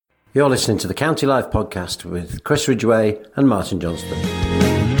You're listening to the County Life podcast with Chris Ridgway and Martin Johnston.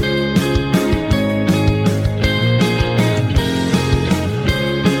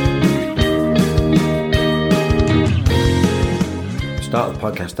 Start the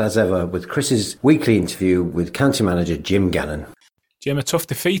podcast as ever with Chris's weekly interview with County manager Jim Gannon. Jim, a tough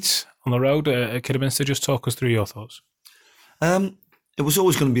defeat on the road at Kidderminster. Just talk us through your thoughts. It was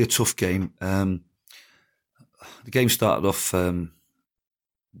always going to be a tough game. The game started off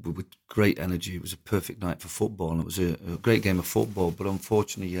with great energy. It was a perfect night for football, and it was a great game of football. But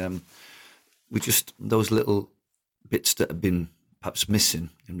unfortunately, those little bits that have been perhaps missing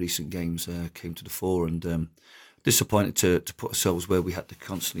in recent games came to the fore, and disappointed to put ourselves where we had to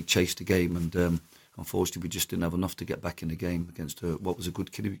constantly chase the game, and unfortunately we just didn't have enough to get back in the game against what was a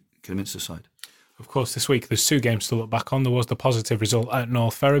good Kidderminster side. Of course, this week there's two games to look back on. There was the positive result at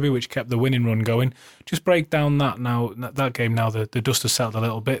North Ferriby, which kept the winning run going. Just break down that game now. The dust has settled a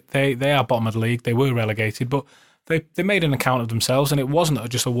little bit. They are bottom of the league. They were relegated, but they made an account of themselves, and it wasn't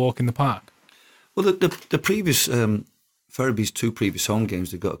just a walk in the park. Well, the previous Ferriby's two previous home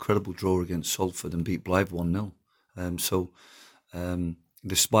games, they got a credible draw against Telford and beat Blythe 1-0.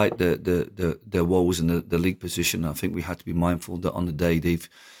 Despite their woes in the league position, I think we had to be mindful that on the day they've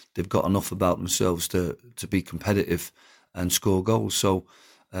got enough about themselves to be competitive and score goals. So,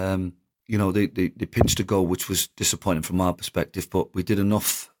 they pinched a goal, which was disappointing from our perspective, but we did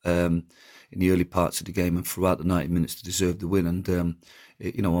enough in the early parts of the game and throughout the 90 minutes to deserve the win. And,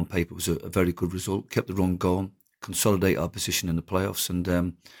 on paper, it was a very good result. Kept the run going, consolidate our position in the playoffs. And,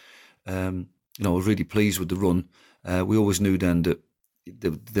 I was really pleased with the run. We always knew then that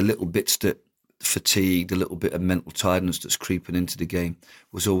the little bits that fatigue, the little bit of mental tiredness that's creeping into the game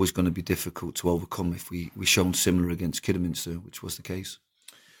was always going to be difficult to overcome if we shown similar against Kidderminster, which was the case.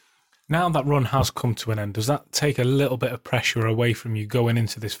 Now that run has come to an end, does that take a little bit of pressure away from you going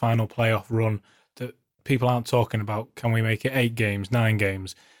into this final playoff run that people aren't talking about? Can we make it 8 games, 9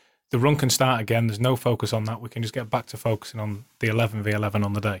 games? The run can start again. There's no focus on that. We can just get back to focusing on the 11v11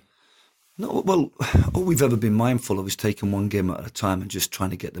 on the day. No, well, all we've ever been mindful of is taking one game at a time and just trying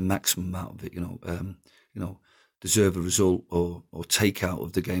to get the maximum out of it. Deserve a result or take out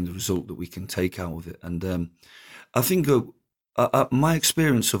of the game the result that we can take out of it. And I think my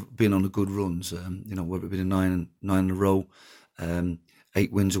experience of being on the good runs, whether it be 9 in a row, 8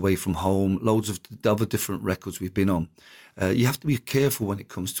 wins away from home, loads of other different records we've been on. You have to be careful when it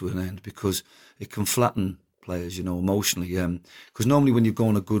comes to an end because it can flatten players, emotionally. Because normally when you go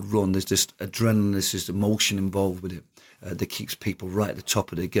on a good run, there's this adrenaline, there's this emotion involved with it that keeps people right at the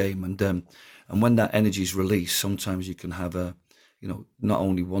top of their game. And when that energy is released, sometimes you can have not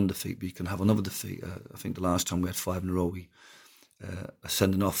only one defeat, but you can have another defeat. I think the last time we had 5 in a row, a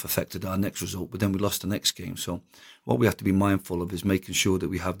sending off affected our next result, but then we lost the next game. So what we have to be mindful of is making sure that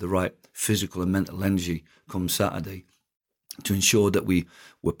we have the right physical and mental energy come Saturday to ensure that we're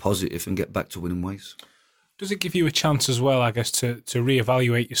positive and get back to winning ways. Does it give you a chance as well, I guess, to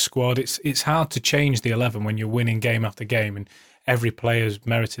reevaluate your squad? It's hard to change the 11 when you're winning game after game and every player's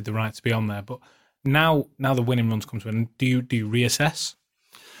merited the right to be on there. But now the winning runs come to an end, do you reassess?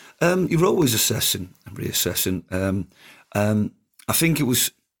 You're always assessing and reassessing. I think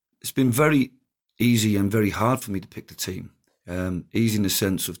it's been very easy and very hard for me to pick the team. Easy in the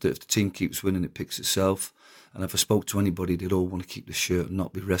sense of that if the team keeps winning, it picks itself. And if I spoke to anybody, they'd all want to keep the shirt and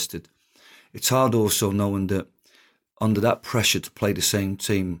not be rested. It's hard also knowing that under that pressure to play the same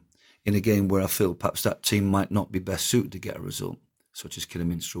team in a game where I feel perhaps that team might not be best suited to get a result, such as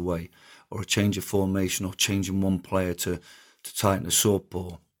Kidderminster away, or a change of formation or changing one player to tighten us up.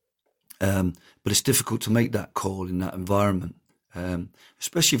 But it's difficult to make that call in that environment,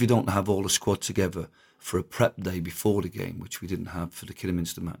 especially if you don't have all the squad together for a prep day before the game, which we didn't have for the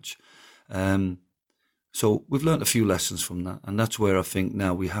Kidderminster match. So we've learnt a few lessons from that, and that's where I think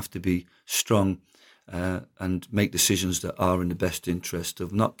now we have to be strong and make decisions that are in the best interest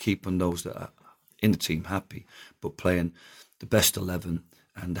of not keeping those that are in the team happy, but playing the best 11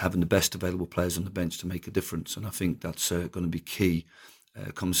 and having the best available players on the bench to make a difference. And I think that's going to be key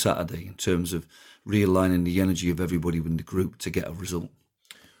come Saturday in terms of realigning the energy of everybody in the group to get a result.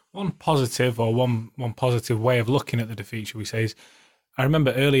 One positive way of looking at the defeat, shall we say, is I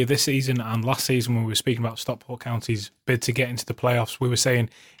remember earlier this season and last season when we were speaking about Stockport County's bid to get into the playoffs, we were saying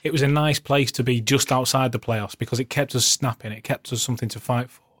it was a nice place to be just outside the playoffs because it kept us snapping, it kept us something to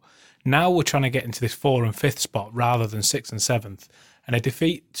fight for. Now we're trying to get into this 4th and 5th spot rather than 6th and 7th. And a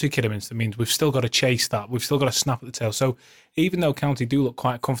defeat to Kidderminster means we've still got to chase that. We've still got to snap at the tail. So even though County do look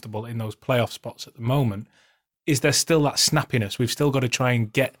quite comfortable in those playoff spots at the moment, is there still that snappiness? We've still got to try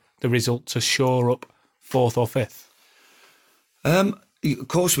and get the result to shore up 4th or 5th. Of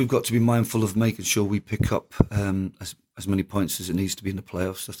course, we've got to be mindful of making sure we pick up as many points as it needs to be in the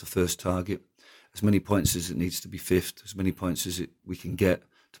playoffs. That's the first target. As many points as it needs to be fifth. As many points as we can get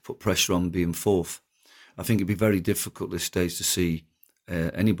to put pressure on being fourth. I think it'd be very difficult this stage to see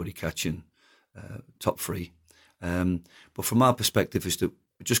anybody catching top three. But from our perspective, is that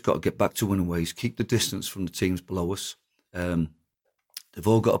we've just got to get back to winning ways, keep the distance from the teams below us. They've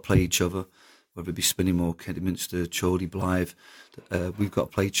all got to play each other, whether it be Spinnymore, Kidderminster, Chorley, Blythe. We've got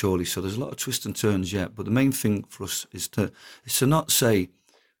to play Chorley. So there's a lot of twists and turns yet. But the main thing for us is to not say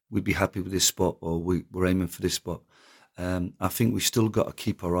we'd be happy with this spot or we're aiming for this spot. I think we've still got to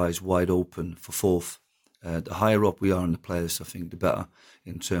keep our eyes wide open for fourth. The higher up we are in the playoffs, I think, the better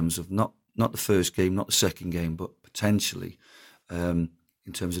in terms of not the first game, not the second game, but potentially in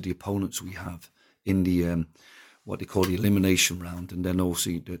terms of the opponents we have in the what they call the elimination round, and then also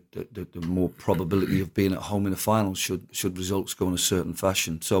the more probability of being at home in the final should results go in a certain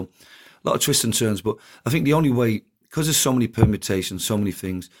fashion. So a lot of twists and turns, but I think the only way, because there's so many permutations, so many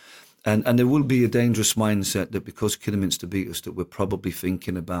things, and there will be a dangerous mindset that because Kidderminster beat us, that we're probably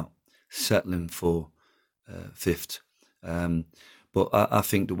thinking about settling for fifth. But I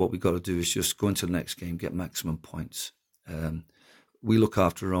think that what we've got to do is just go into the next game, get maximum points. We look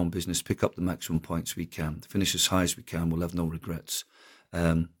after our own business, pick up the maximum points we can, finish as high as we can, we'll have no regrets.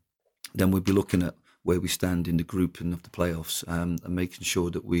 Then we'll be looking at where we stand in the grouping of the playoffs and making sure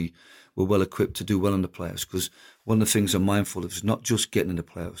that we're well equipped to do well in the playoffs. Because one of the things I'm mindful of is not just getting in the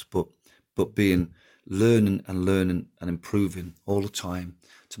playoffs, but being learning and improving all the time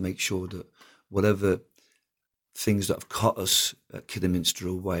to make sure that whatever things that have caught us at Kidderminster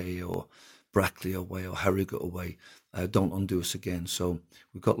away or Brackley away or Harrogate away don't undo us again. So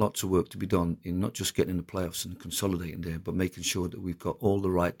we've got lots of work to be done in not just getting in the playoffs and consolidating there, but making sure that we've got all the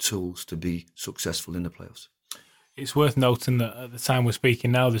right tools to be successful in the playoffs. It's worth noting that at the time we're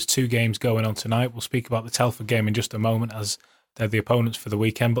speaking now, there's 2 games going on tonight. We'll speak about the Telford game in just a moment as they're the opponents for the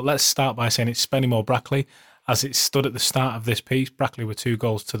weekend. But let's start by saying it's Spennymoor Brackley. As it stood at the start of this piece, Brackley were 2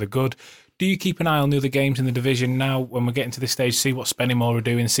 goals to the good. Do you keep an eye on the other games in the division now when we're getting to this stage, see what Spennymoor are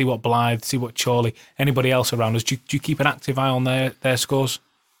doing, see what Blythe, see what Chorley, anybody else around us? Do you keep an active eye on their scores?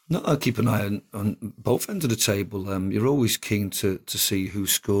 No, I keep an eye on both ends of the table. You're always keen to see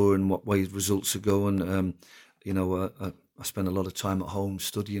who's scoring, what way results are going. I spend a lot of time at home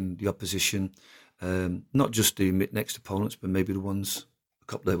studying the opposition, not just the next opponents, but maybe the ones a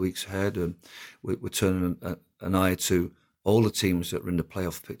couple of weeks ahead. We're turning an eye to all the teams that are in the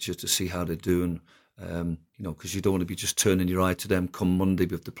playoff picture to see how they're doing, because you don't want to be just turning your eye to them come Monday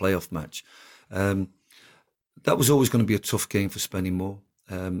with the playoff match. That was always going to be a tough game for Spennymoor.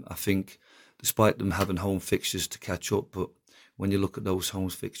 I think, despite them having home fixtures to catch up, but when you look at those home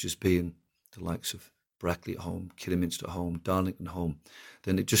fixtures being the likes of Brackley at home, Kidderminster at home, Darlington at home,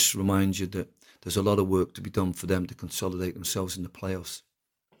 then it just reminds you that there's a lot of work to be done for them to consolidate themselves in the playoffs.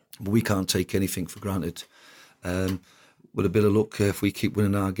 But we can't take anything for granted. With a bit of luck, if we keep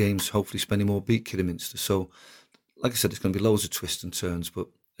winning our games, hopefully Spennymoor beat Kidderminster. So, like I said, there's going to be loads of twists and turns, but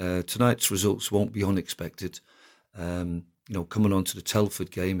tonight's results won't be unexpected. Coming on to the Telford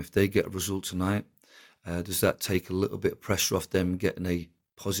game, if they get a result tonight, does that take a little bit of pressure off them getting a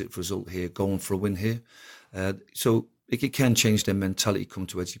positive result here, going for a win here? So it can change their mentality come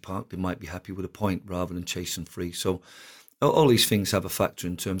to Edgley Park. They might be happy with a point rather than chasing 3. So all these things have a factor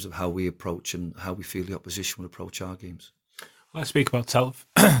in terms of how we approach and how we feel the opposition will approach our games. Let's speak about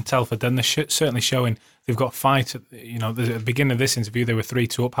Telford then. They're certainly showing they've got fight. At the beginning of this interview, they were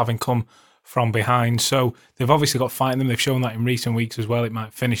 3-2 up, having come from behind. So they've obviously got fight in them. They've shown that in recent weeks as well. It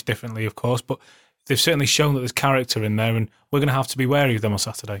might finish differently, of course, but they've certainly shown that there's character in there, and we're going to have to be wary of them on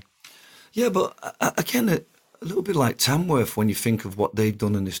Saturday. Yeah, but again, a little bit like Tamworth, when you think of what they've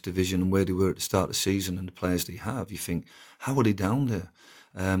done in this division and where they were at the start of the season and the players they have, you think, how are they down there?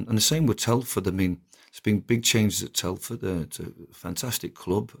 And the same with Telford. I mean, there's been big changes at Telford. It's a fantastic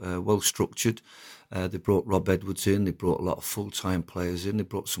club, well structured. They brought Rob Edwards in. They brought a lot of full-time players in. They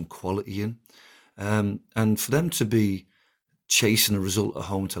brought some quality in. And for them to be chasing a result at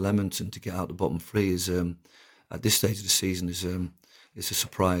home to Leamington to get out the bottom 3 is, at this stage of the season, is a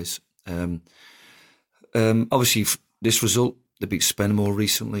surprise. Obviously, this result, they beat Spennymoor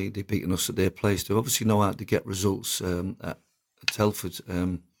recently. They've beaten us at their place. They obviously know how to get results at Telford.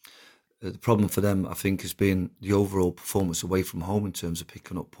 The problem for them, I think, has been the overall performance away from home in terms of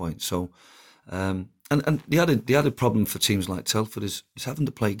picking up points. So, and the added problem for teams like Telford is having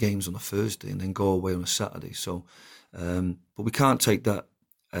to play games on a Thursday and then go away on a Saturday. So, but we can't take that.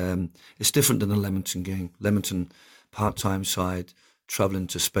 It's different than the Leamington game. Leamington, part-time side, travelling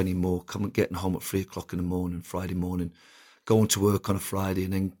to Spennymoor, getting home at 3 o'clock in the morning, Friday morning, going to work on a Friday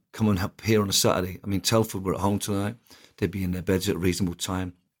and then coming up here on a Saturday. I mean, Telford were at home tonight. They'd be in their beds at a reasonable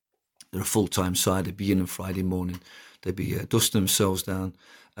time. They're a full-time side. They'd be in on Friday morning. They'd be dusting themselves down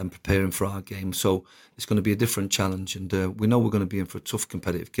and preparing for our game. So it's going to be a different challenge, and we know we're going to be in for a tough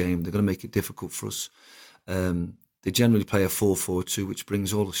competitive game. They're going to make it difficult for us. They generally play a 4-4-2, which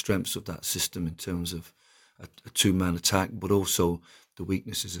brings all the strengths of that system in terms of a two-man attack, but also the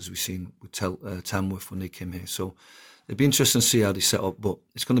weaknesses, as we've seen with Tamworth when they came here. So it'd be interesting to see how they set up, but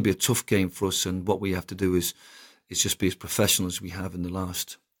it's going to be a tough game for us, and what we have to do is just be as professional as we have in the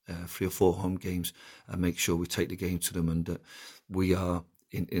last 3 or 4 home games and make sure we take the game to them, and that we are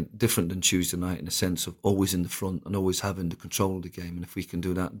in different than Tuesday night in the sense of always in the front and always having the control of the game. And if we can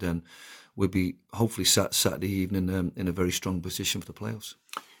do that, then we'll be hopefully Saturday evening in a very strong position for the playoffs.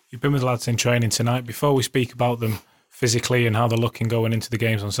 You've been with the lads in training tonight. Before we speak about them physically and how they're looking going into the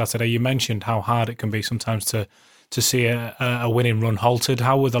games on Saturday, you mentioned how hard it can be sometimes to see a winning run halted.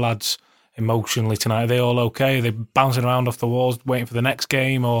 How were the lads emotionally tonight? Are they all okay? Are they bouncing around off the walls waiting for the next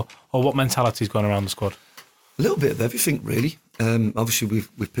game, or what mentality is going around the squad? A little bit of everything, really. Obviously,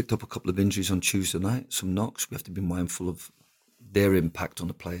 we've picked up a couple of injuries on Tuesday night, some knocks. We have to be mindful of their impact on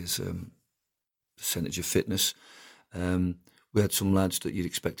the players' percentage of fitness. We had some lads that you'd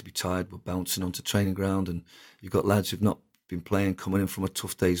expect to be tired were bouncing onto training ground, and you've got lads who've not been playing coming in from a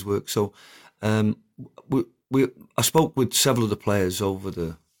tough day's work. So I spoke with several of the players over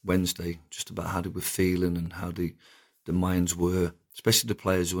the Wednesday just about how they were feeling and how the minds were, especially the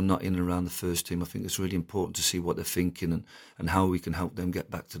players who are not in and around the first team. I think it's really important to see what they're thinking and how we can help them get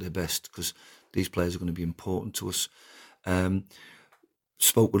back to their best, because these players are going to be important to us.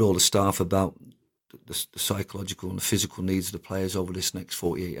 Spoke with all the staff about the psychological and the physical needs of the players over this next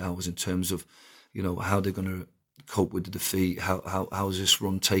 48 hours in terms of, how they're going to cope with the defeat. How is this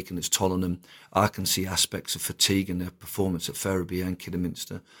run taking its toll on them? I can see aspects of fatigue in their performance at Ferriby and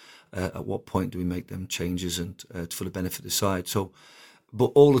Kidderminster. At what point do we make them changes and for the benefit of the side? So,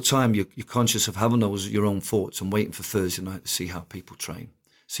 but all the time you're conscious of having those your own thoughts and waiting for Thursday night to see how people train,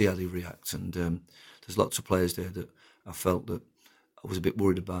 see how they react. And there's lots of players there that I felt that I was a bit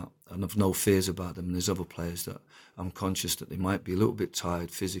worried about, and I've no fears about them. And there's other players that I'm conscious that they might be a little bit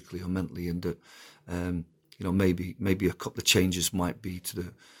tired physically or mentally, and that maybe a couple of changes might be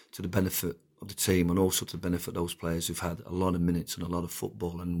to the benefit of the team, and also to benefit those players who've had a lot of minutes and a lot of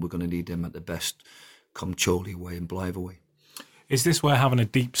football, and we're going to need them at the best come Chorley away and Blythe away. Is this where having a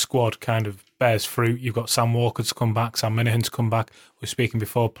deep squad kind of bears fruit? You've got Sam Walker to come back, Sam Minahan to come back. We were speaking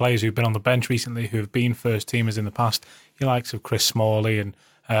before, players who've been on the bench recently, who have been first teamers in the past, your likes of Chris Smalley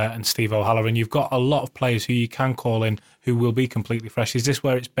and Steve O'Halloran. You've got a lot of players who you can call in who will be completely fresh. Is this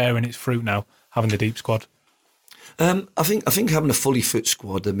where it's bearing its fruit now, having the deep squad? I think having a fully fit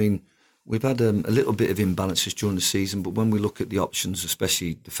squad, I mean, we've had a little bit of imbalances during the season, but when we look at the options,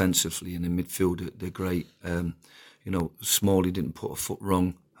 especially defensively and in midfield, they're great. Smalley didn't put a foot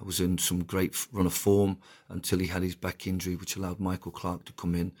wrong. I was in some great run of form until he had his back injury, which allowed Michael Clark to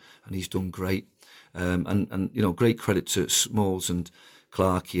come in, and he's done great. And great credit to Smalls and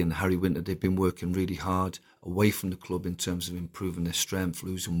Clarkey and Harry Winter. They've been working really hard away from the club in terms of improving their strength,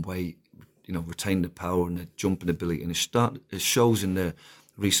 losing weight, retaining the power and their jumping ability, and it shows in their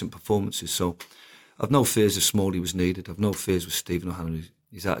recent performances. So I've no fears if Smalley was needed. I've no fears with Stephen O'Hanlon.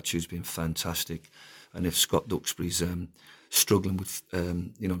 His attitude's been fantastic. And if Scott Duxbury's struggling with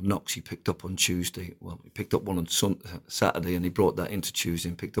knocks he picked up on Tuesday, well, he picked up one on Saturday and he brought that into Tuesday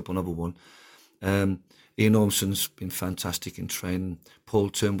and picked up another one. Ian Ormson's been fantastic in training. Paul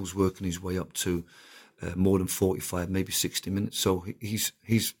Turnbull's working his way up to more than 45, maybe 60 minutes. So he's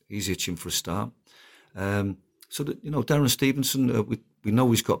itching for a start. So that Darren Stevenson, we know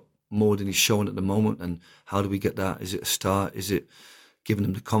he's got more than he's showing at the moment. And how do we get that? Is it a start? Is it giving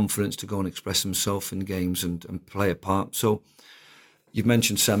him the confidence to go and express himself in games and play a part? So you've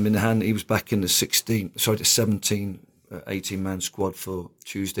mentioned Sam Minahan. He was back in the 17, 18-man squad for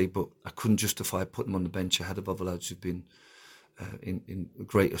Tuesday, but I couldn't justify putting him on the bench ahead of other lads who've been in a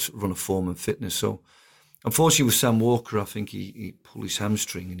great run of form and fitness. So unfortunately with Sam Walker, I think he pulled his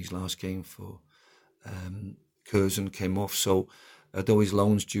hamstring in his last game for Curzon, came off. So though his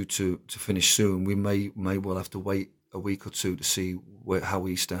loan's due to finish soon, we may well have to wait a week or two to see how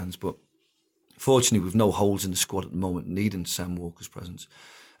he stands. But fortunately, we've no holes in the squad at the moment needing Sam Walker's presence.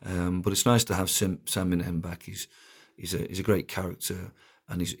 But it's nice to have Sam Minahan back. He's a great character,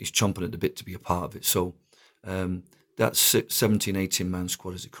 and he's chomping at the bit to be a part of it. So that 17, 18-man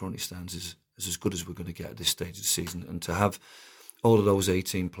squad as it currently stands is as good as we're going to get at this stage of the season. And to have all of those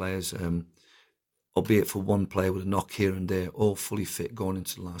 18 players, albeit for one player with a knock here and there, all fully fit going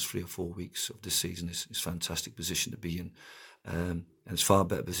into the last 3 or 4 weeks of this season is a fantastic position to be in. And it's far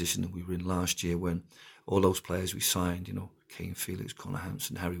better position than we were in last year when all those players we signed, Kane Felix, Connor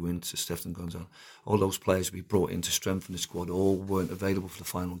Hampson, Harry Winter, Stefan Gonzalez, all those players we brought in to strengthen the squad all weren't available for the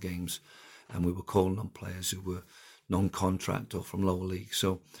final games. And we were calling on players who were non-contract or from lower league.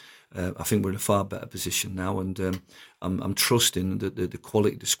 So I think we're in a far better position now, and I'm trusting that the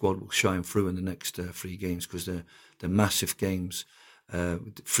quality of the squad will shine through in the next 3 games, because they're massive games,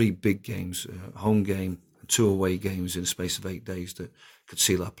 3 big games, home game, 2 away games in the space of 8 days that could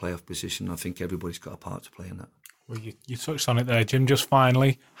seal our playoff position. I think everybody's got a part to play in that. Well, you touched on it there, Jim. Just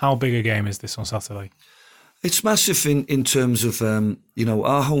finally, how big a game is this on Saturday? It's massive in terms of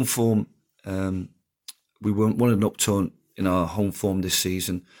our home form. We wanted an upturn in our home form this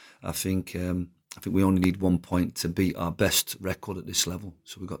season. I think we only need 1 point to beat our best record at this level.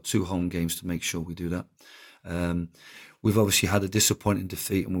 So we've got 2 home games to make sure we do that. We've obviously had a disappointing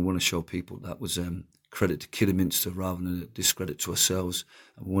defeat, and we want to show people that was credit to Kidderminster rather than a discredit to ourselves.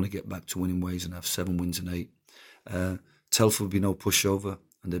 And we want to get back to winning ways and have 7 wins in 8. Telford will be no pushover,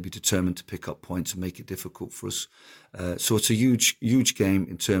 and they'll be determined to pick up points and make it difficult for us. So it's a huge game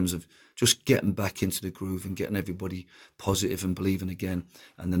in terms of just getting back into the groove and getting everybody positive and believing again.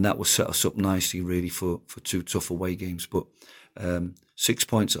 And then that will set us up nicely, really, for 2 tough away games. But 6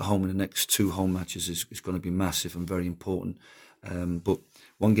 points at home in the next 2 home matches is going to be massive and very important. But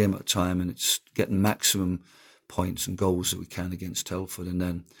 1 game at a time, and it's getting maximum points and goals that we can against Telford, and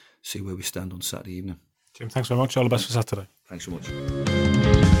then see where we stand on Saturday evening. Jim, thanks very much. All the best for Saturday. Thanks so much.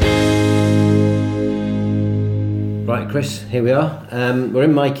 Right, Chris, here we are. We're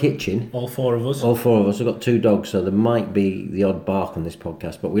in my kitchen. All 4 of us. All 4 of us. We've got 2 dogs, so there might be the odd bark on this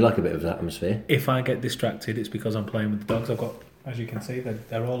podcast, but we like a bit of atmosphere. If I get distracted, it's because I'm playing with the dogs. I've got, as you can see,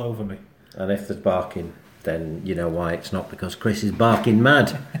 they're all over me. And if there's barking, then you know why. It's not because Chris is barking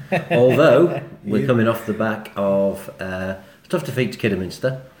mad. Although, we're coming off the back of a tough defeat to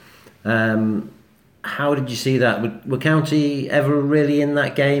Kidderminster. How did you see that? Were County ever really in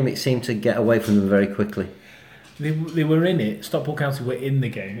that game? It seemed to get away from them very quickly. They were in it. Stockport County were in the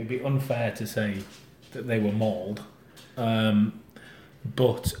game. It'd be unfair to say that they were mauled.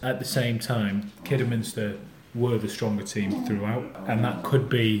 But at the same time, Kidderminster were the stronger team throughout, and that could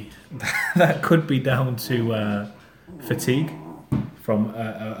be down to fatigue from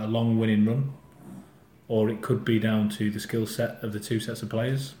a long winning run, or it could be down to the skill set of the 2 sets of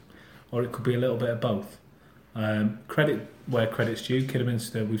players, or it could be a little bit of both. Credit where credit's due.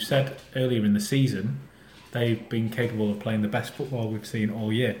 Kidderminster, we've said earlier in the season, they've been capable of playing the best football we've seen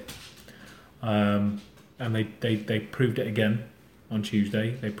all year, and they proved it again on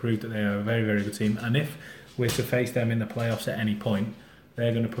Tuesday. They proved that they are a very, very good team, and if we're to face them in the playoffs at any point,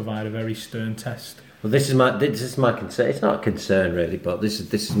 they're going to provide a very stern test. Well, this is my concern. It's not a concern really, but this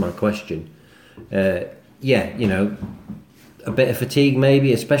is my question. A bit of fatigue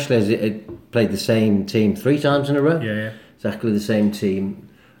maybe, especially as it played the same team 3 times in a row. Yeah. Exactly the same team.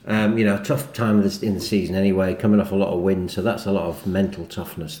 Tough time in the season anyway, coming off a lot of wins, so that's a lot of mental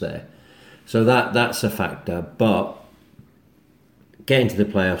toughness there. So that's a factor. But getting to the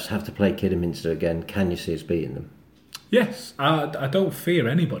playoffs, have to play Kidderminster again. Can you see us beating them? Yes, I don't fear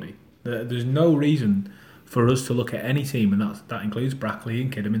anybody. There's no reason for us to look at any team, and that includes Brackley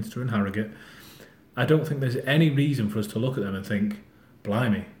and Kidderminster and Harrogate. I don't think there's any reason for us to look at them and think,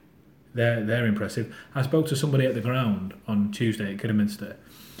 blimey, they're impressive. I spoke to somebody at the ground on Tuesday at Kidderminster,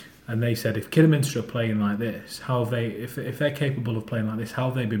 and they said if Kidderminster are playing like this, how have they? If they're capable of playing like this, how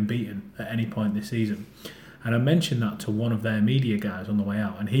have they been beaten at any point this season? And I mentioned that to one of their media guys on the way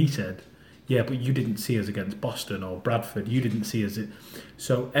out, and he said, yeah, but you didn't see us against Boston or Bradford. You didn't see us.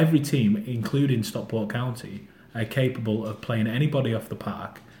 So every team, including Stockport County, are capable of playing anybody off the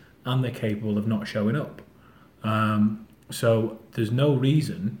park, and they're capable of not showing up. So there's no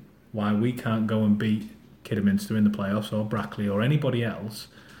reason why we can't go and beat Kidderminster in the playoffs or Brackley or anybody else,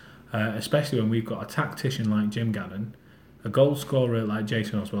 especially when we've got a tactician like Jim Gannon, a goal scorer like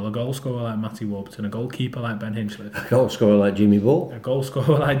Jason Oswell, a goal scorer like Matty Warburton, a goalkeeper like Ben Hinchliffe, A goal scorer like Jimmy Ball. a goal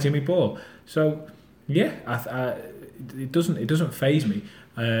scorer like Jimmy Ball. So yeah, it doesn't faze me.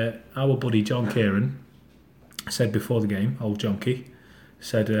 Our buddy John Kieran said before the game, old Jonky,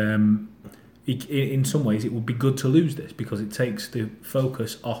 said in some ways it would be good to lose this because it takes the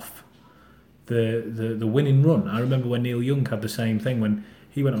focus off the winning run. I remember when Neil Young had the same thing when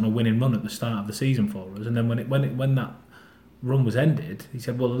he went on a winning run at the start of the season for us, and then when that run was ended, he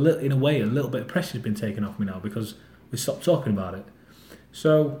said, well, in a way, a little bit of pressure's been taken off me now because we stopped talking about it.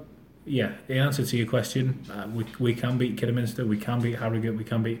 So yeah, the answer to your question, we can beat Kidderminster, we can beat Harrogate, we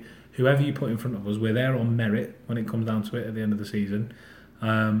can beat whoever you put in front of us. We're there on merit when it comes down to it at the end of the season.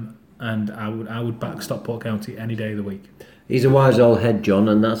 And I would back Stockport County any day of the week. He's a wise old head, John,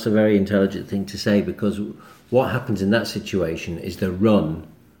 and that's a very intelligent thing to say, because what happens in that situation is the run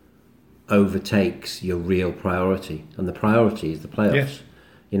overtakes your real priority, and the priority is the playoffs. Yes.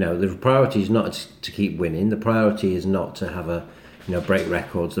 You know, the priority is not to keep winning. The priority is not to have break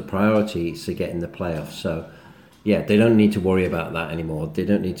records. The priority is to get in the playoffs. So, yeah, they don't need to worry about that anymore. They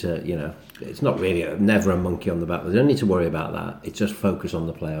don't need to, it's not really never a monkey on the back. They don't need to worry about that. It's just focus on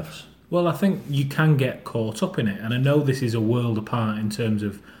the playoffs. Well, I think you can get caught up in it, and I know this is a world apart in terms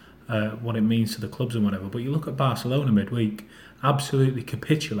of what it means to the clubs and whatever, but you look at Barcelona midweek, absolutely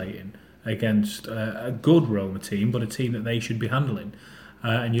capitulating against a good Roma team, but a team that they should be handling.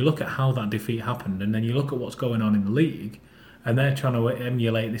 And you look at how that defeat happened, and then you look at what's going on in the league, and they're trying to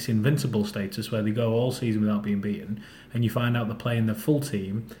emulate this invincible status where they go all season without being beaten, and you find out they're playing the full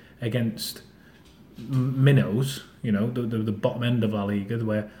team against minnows, the bottom end of La Liga,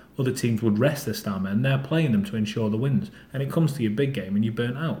 where other teams would rest their star men. They're playing them to ensure the wins, and it comes to your big game and you're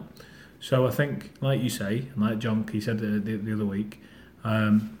burnt out. So I think, like you say, and like John he said the other week,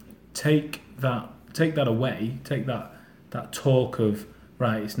 take that away, take that talk of,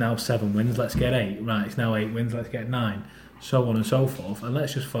 right, it's now 7 wins, let's get 8. Right, it's now 8 wins, let's get 9, so on and so forth. And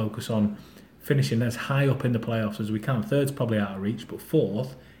let's just focus on finishing as high up in the playoffs as we can. Third's probably out of reach, but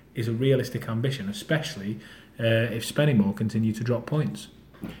 4th is a realistic ambition, especially if Spennymoor continue to drop points.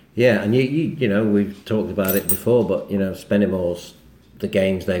 Yeah, and we've talked about it before, but Spennymoor's, the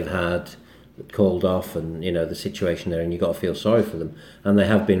games they've had called off, and the situation there, and you've got to feel sorry for them. And they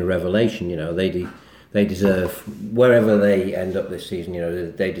have been a revelation. They deserve, wherever they end up this season,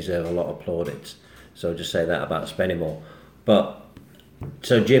 they deserve a lot of plaudits. So I'll just say that about Spennymoor. But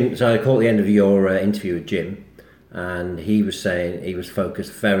so Jim, I caught the end of your interview with Jim, and he was saying he was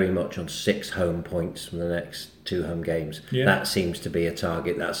focused very much on 6 home points from the next 2 home games. Yeah. That seems to be a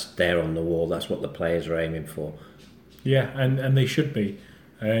target that's there on the wall. That's what the players are aiming for. Yeah, and they should be.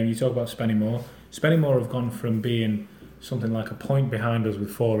 You talk about Spennymoor. Spennymoor have gone from being something like a point behind us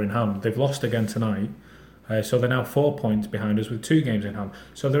with 4 in hand. They've lost again tonight, so they're now 4 points behind us with 2 games in hand.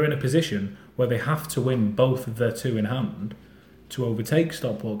 So they're in a position where they have to win both of their 2 in hand to overtake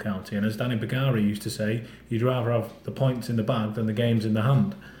Stockport County. And as Danny Bagari used to say, you'd rather have the points in the bag than the games in the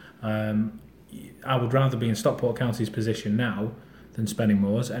hand. I would rather be in Stockport County's position now than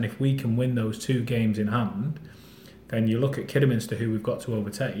Spennymoor's, and if we can win those 2 games in hand, then you look at Kidderminster, who we've got to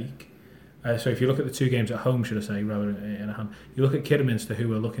overtake. So if you look at the 2 games at home, should I say, rather than in a hand, you look at Kidderminster, who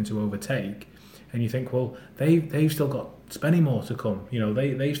we're looking to overtake, and you think, well, they've still got Spennymoor to come.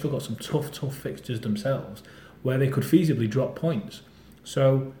 They've still got some tough fixtures themselves, where they could feasibly drop points.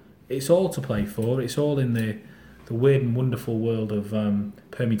 So it's all to play for. It's all in the weird and wonderful world of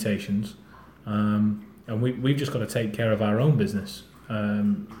permutations. And we've just got to take care of our own business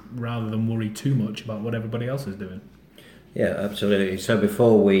rather than worry too much about what everybody else is doing. Yeah, absolutely. So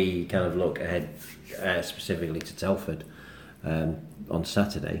before we kind of look ahead specifically to Telford on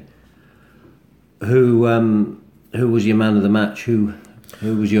Saturday, who was your man of the match? Who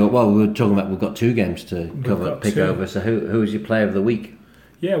was your... Well, we were talking about we've got 2 games to pick over. So who was your player of the week?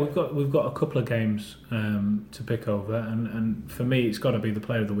 Yeah, we've got a couple of games to pick over, and for me, it's got to be the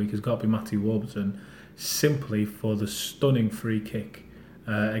player of the week. Has got to be Matthew Warburton, simply for the stunning free kick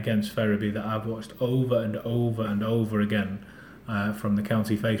against Ferriby that I've watched over and over and over again from the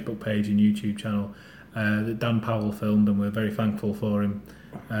county Facebook page and YouTube channel that Dan Powell filmed, and we're very thankful for him.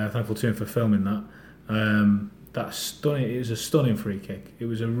 Thankful to him for filming that. That's stunning. It was a stunning free kick. It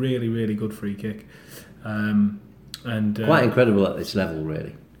was a really, really good free kick. And quite incredible at this level,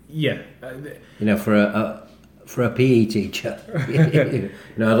 really. Yeah, for a PE teacher,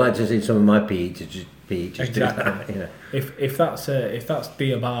 I'd like to see some of my PE teachers exactly. Do that. If that's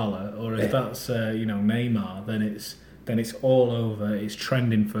Diabala or if that's Neymar, then it's all over. It's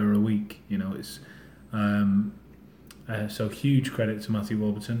trending for a week. It's so huge credit to Matthew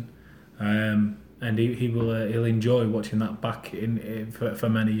Warburton, and he'll enjoy watching that back for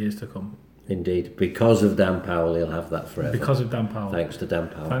many years to come. Indeed, because of Dan Powell, he'll have that forever. Because of Dan Powell. Thanks to Dan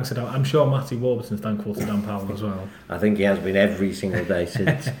Powell. I'm sure Matthew Warburton's thankful to Dan Powell as well. I think he has been every single day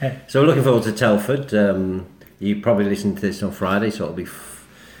since. So we're looking forward to Telford. You probably listen to this on Friday, so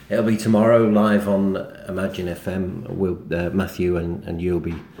it'll be tomorrow live on Imagine FM. Matthew and you'll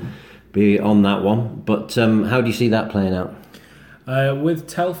be on that one. But how do you see that playing out? With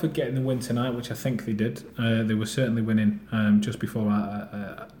Telford getting the win tonight, which I think they did, they were certainly winning just before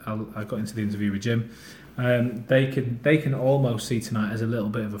I got into the interview with Jim. They can almost see tonight as a little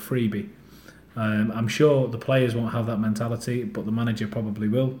bit of a freebie. I'm sure the players won't have that mentality, but the manager probably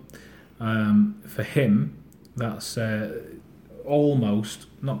will. For him, that's almost,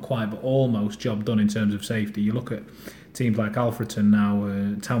 not quite, but almost job done in terms of safety. You look at teams like Alfreton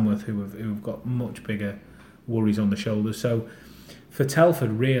now, Tamworth, who have got much bigger worries on the shoulders. So for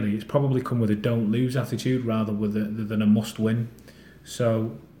Telford, really, it's probably come with a don't lose attitude rather than a must win.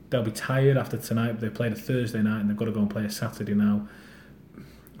 So they'll be tired after tonight. They played a Thursday night and they've got to go and play a Saturday now.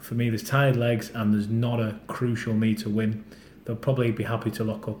 For me, there's tired legs and there's not a crucial need to win. They'll probably be happy to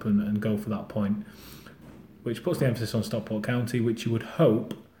lock up and go for that point, which puts the emphasis on Stockport County, which you would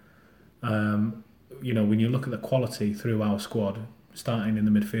hope, when you look at the quality through our squad, starting in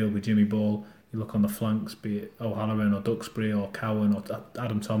the midfield with Jimmy Ball, you look on the flanks, be it O'Halloran or Duxbury or Cowan or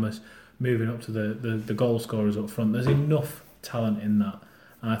Adam Thomas, moving up to the goal scorers up front. There's enough talent in that,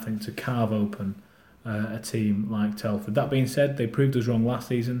 I think, to carve open a team like Telford. That being said, they proved us wrong last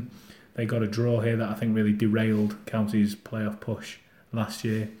season. They got a draw here that I think really derailed County's playoff push last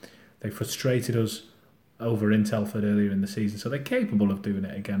year. They frustrated us over in Telford earlier in the season, so they're capable of doing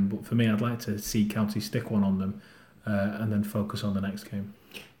it again. But for me, I'd like to see County stick one on them and then focus on the next game.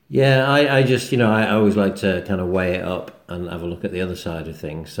 Yeah, I just, I always like to kind of weigh it up and have a look at the other side of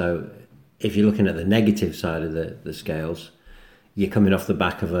things. So if you're looking at the negative side of the scales, you're coming off the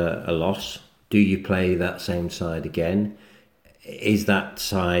back of a loss. Do you play that same side again? Is that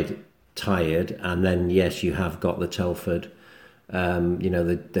side tired? And then, yes, you have got the Telford.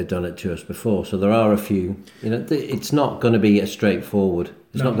 They've done it to us before. So there are a few. It's not going to be a straightforward.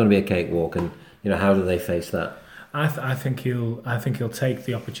 It's not going to be a cakewalk. And how do they face that? I think he'll take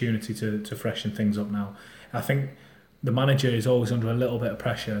the opportunity to freshen things up now. I think the manager is always under a little bit of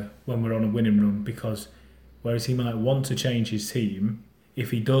pressure when we're on a winning run, because whereas he might want to change his team,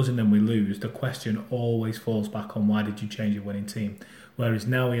 if he does and then we lose, the question always falls back on why did you change your winning team? Whereas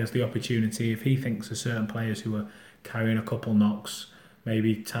now he has the opportunity, if he thinks of certain players who are carrying a couple knocks,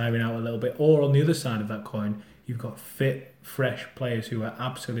 maybe tiring out a little bit, or on the other side of that coin, you've got fit, fresh players who are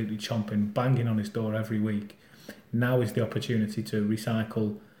absolutely chomping, banging on his door every week. Now is the opportunity to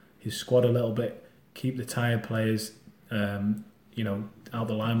recycle his squad a little bit, keep the tired players, out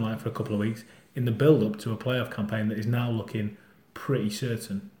the limelight for a couple of weeks in the build-up to a playoff campaign that is now looking pretty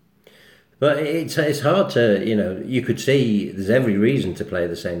certain. But it's hard to, you could see there's every reason to play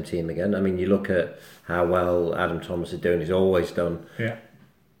the same team again. I mean, you look at how well Adam Thomas is doing, he's always done. Yeah.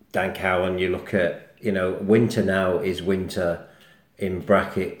 Dan Cowan, you look at, Winter now is Winter in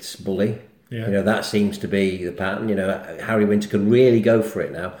brackets bully. Yeah. That seems to be the pattern. Harry Winter can really go for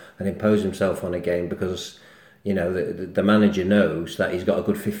it now and impose himself on a game because, the manager knows that he's got a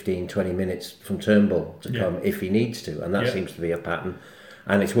good 15, 20 minutes from Turnbull to come if he needs to. And that seems to be a pattern.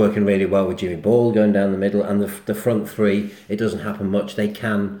 And it's working really well with Jimmy Ball going down the middle. And the front three, it doesn't happen much. They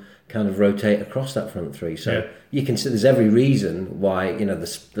can kind of rotate across that front three. So you can see there's every reason why,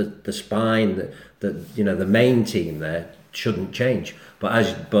 the spine, the main team there shouldn't change. But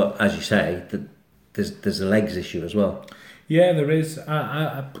as you say, there's a legs issue as well. Yeah, there is.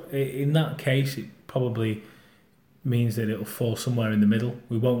 In that case, it probably means that it'll fall somewhere in the middle.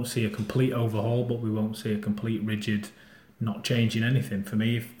 We won't see a complete overhaul, but we won't see a complete rigid, not changing anything. For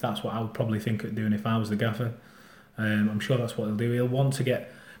me, if that's what I would probably think of doing if I was the gaffer. I'm sure that's what he'll do. He'll want to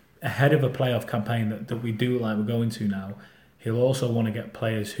get ahead of a playoff campaign that we do like we're going to now. He'll also want to get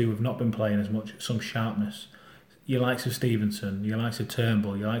players who have not been playing as much some sharpness. Your likes of Stevenson, your likes of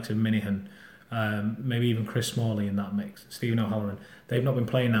Turnbull, your likes of Minihan, maybe even Chris Smalley in that mix, Stephen O'Halloran. They've not been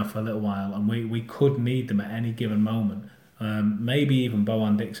playing now for a little while, and we could need them at any given moment. Maybe even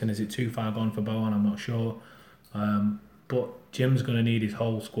Bohan Dixon. Is it too far gone for Bohan? I'm not sure. But Jim's going to need his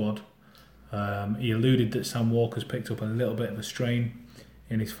whole squad. He alluded that Sam Walker's picked up a little bit of a strain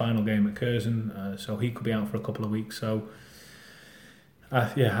in his final game at Curzon, so he could be out for a couple of weeks. So, I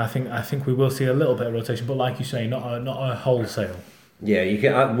think we will see a little bit of rotation, but like you say, not a wholesale. Yeah,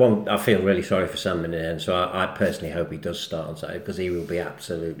 I feel really sorry for Sam in the end, so I personally hope he does start on Saturday because he will be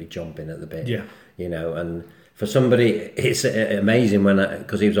absolutely jumping at the bit. Yeah, and for somebody, it's amazing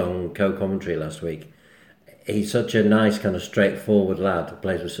because he was on co-commentary last week. He's such a nice kind of straightforward lad,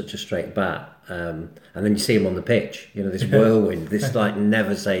 plays with such a straight bat, and then you see him on the pitch. This whirlwind, this like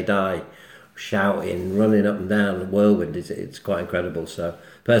never say die, shouting, running up and down the whirlwind. It's quite incredible. So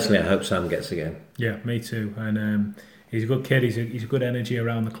personally, I hope Sam gets a game. Yeah, me too. And he's a good kid. He's a good energy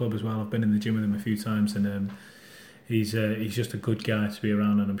around the club as well. I've been in the gym with him a few times, and he's just a good guy to be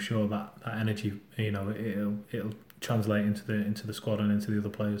around. And I'm sure that energy, it'll translate into the squad and into the other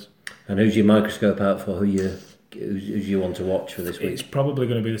players. And who's your microscope out for? Who you who's you want to watch for this week? It's probably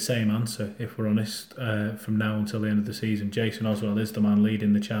going to be the same answer, if we're honest, from now until the end of the season. Jason Oswell is the man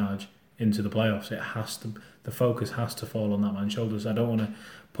leading the charge into the playoffs. The focus has to fall on that man's shoulders. I don't want to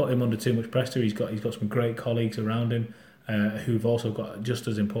put him under too much pressure. He's got some great colleagues around him who've also got just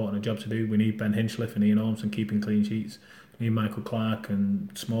as important a job to do. We need Ben Hinchliffe and Ian Ormson keeping clean sheets. We need Michael Clark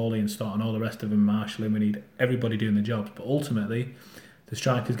and Smalley and Stott and all the rest of them marshalling. We need everybody doing the jobs. But ultimately, the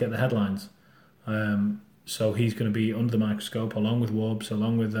strikers get the headlines. So he's going to be under the microscope along with Wobbs,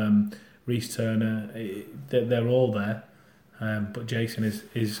 along with Reece Turner. They're all there. But Jason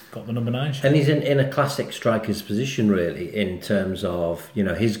is got the number 9 shot. And he's in a classic striker's position, really, in terms of,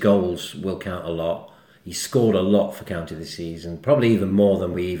 his goals will count a lot. He's scored a lot for County this season, probably even more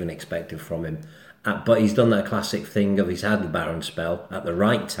than we even expected from him. But he's done that classic thing of he's had the barren spell at the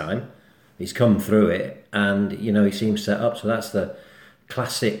right time. He's come through it, and he seems set up. So that's the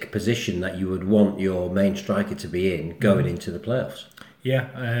classic position that you would want your main striker to be in going into the playoffs. Yeah,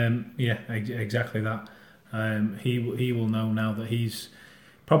 exactly that. He will know now that he's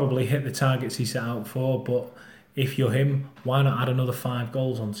probably hit the targets he set out for. But if you're him, why not add another 5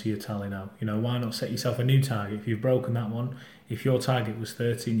 goals onto your tally now? Why not set yourself a new target? If you've broken that one, if your target was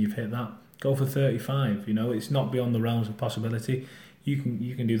 13, you've hit that. Go for 35. It's not beyond the realms of possibility. You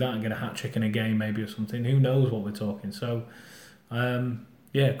can do that and get a hat trick in a game maybe or something. Who knows what we're talking? So,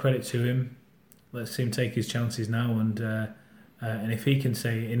 credit to him. Let's see him take his chances now. And if he can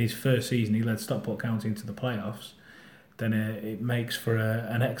say in his first season he led Stockport County into the playoffs, then it makes for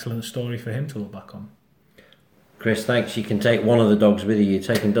an excellent story for him to look back on. Chris, thanks. You can take one of the dogs with you. You're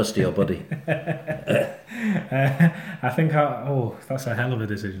taking Dusty or Buddy? I think that's a hell of a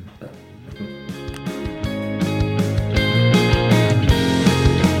decision.